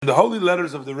The Holy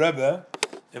Letters of the Rebbe,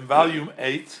 in volume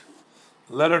 8,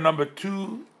 letter number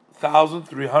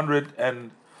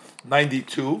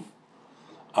 2392.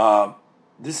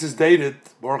 This is dated,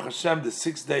 Baruch Hashem, the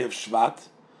 6th day of Shvat,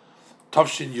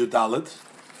 Tavshin Yudalet,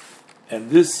 and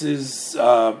this is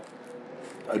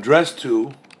addressed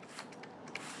to,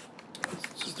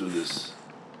 let's just do this.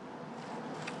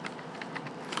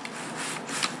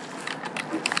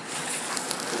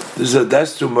 This is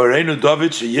addressed to Morenu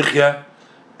David Sheyichya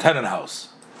Tenenhaus.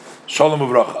 Shalom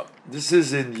Uvracha. This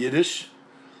is in Yiddish.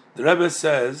 The Rebbe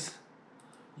says,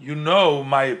 you know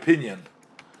my opinion,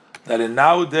 that in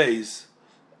nowadays,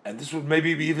 and this would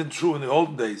maybe be even true in the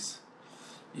olden days,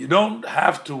 you don't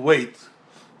have to wait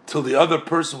till the other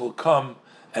person will come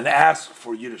and ask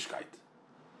for Yidishkeit.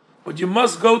 But you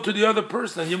must go to the other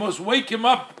person and you must wake him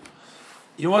up.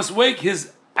 You must wake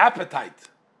his appetite.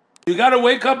 You got to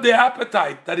wake up the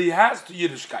appetite that he has to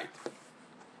Yidishkeit.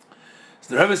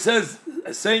 So the Rebbe says,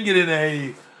 saying it in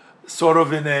a sort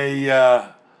of in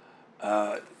a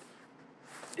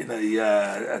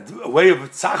way of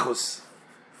tzachos,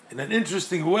 in an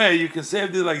interesting way. You can say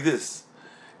it like this.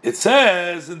 It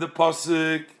says in the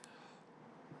pasuk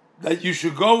that you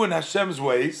should go in Hashem's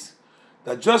ways.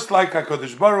 That just like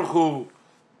HaKadosh Baruch Hu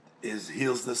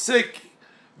heals the sick,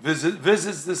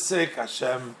 visits the sick,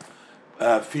 Hashem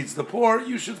feeds the poor.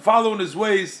 You should follow in His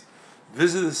ways,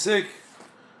 visit the sick.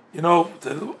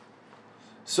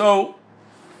 So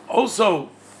also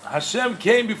Hashem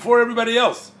came before everybody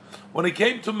else. When He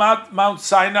came to Mount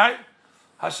Sinai,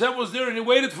 Hashem was there and He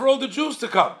waited for all the Jews to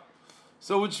come.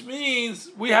 So which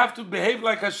means we have to behave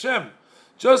like Hashem,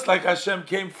 just like Hashem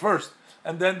came first.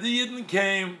 And then the Yidden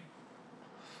came.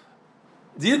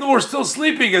 The Yidden were still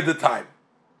sleeping at the time,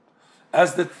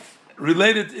 as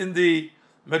related in the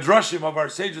Midrashim of our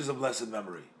sages of blessed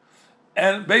memory.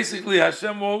 And basically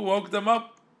Hashem woke them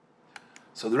up.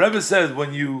 So the Rebbe says,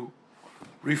 when you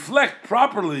reflect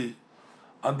properly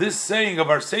on this saying of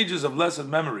our sages of blessed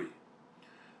memory,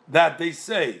 that they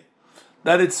say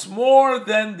that it's more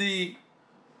than the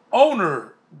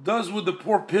owner does with the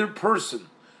poor person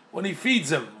when he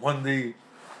feeds him, when the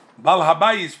Bal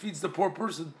Habayis feeds the poor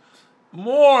person,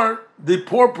 more the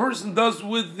poor person does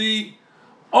with the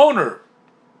owner,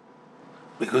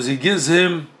 because he gives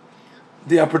him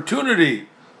the opportunity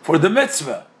for the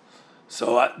mitzvah.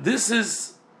 So this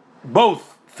is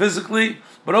both physically,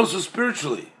 but also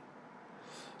spiritually.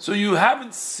 So you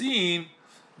haven't seen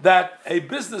that a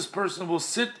business person will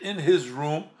sit in his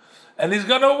room and he's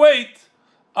going to wait.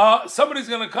 Somebody's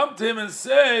going to come to him and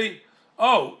say,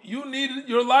 oh, you need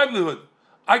your livelihood.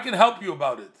 I can help you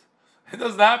about it. It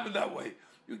doesn't happen that way.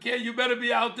 You better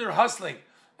be out there hustling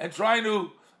and trying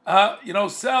to,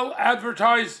 sell,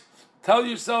 advertise, tell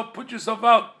yourself, put yourself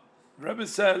out. The Rebbe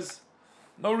says,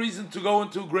 no reason to go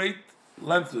into great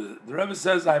length with it. The Rebbe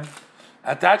says, I'm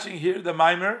attaching here the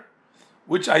Maimer,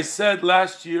 which I said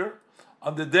last year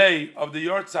on the day of the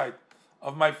yahrzeit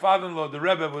of my father-in-law, the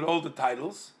Rebbe, with all the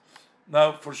titles.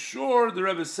 Now, for sure, the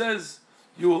Rebbe says,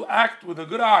 you will act with a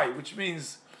good eye, which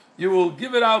means you will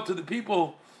give it out to the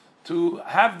people to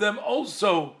have them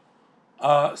also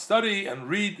study and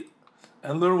read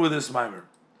and learn with this Maimer.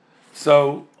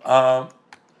 So, the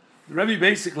Rebbe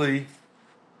basically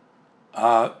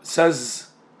says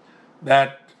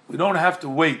that we don't have to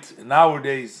wait. In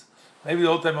nowadays, maybe the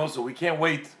old time also, we can't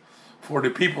wait for the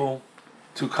people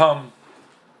to come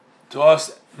to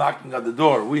us knocking at the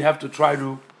door. We have to try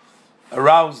to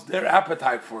arouse their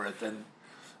appetite for it, and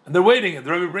they're waiting. And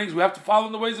the Rebbe brings, we have to follow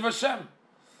in the ways of Hashem.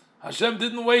 Hashem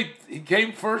didn't wait. He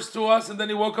came first to us, and then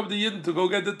He woke up the Yidden to go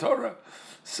get the Torah.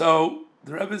 So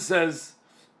the Rebbe says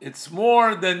it's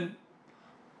more than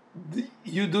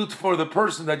you do for the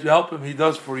person that you help him, he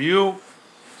does for you.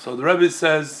 So the Rebbe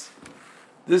says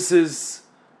this is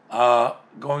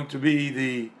going to be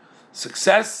the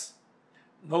success.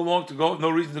 No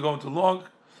reason to go into long.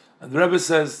 And the Rebbe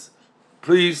says,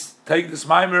 please take this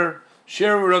Maimer,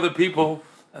 share it with other people,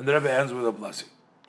 and the Rebbe ends with a blessing.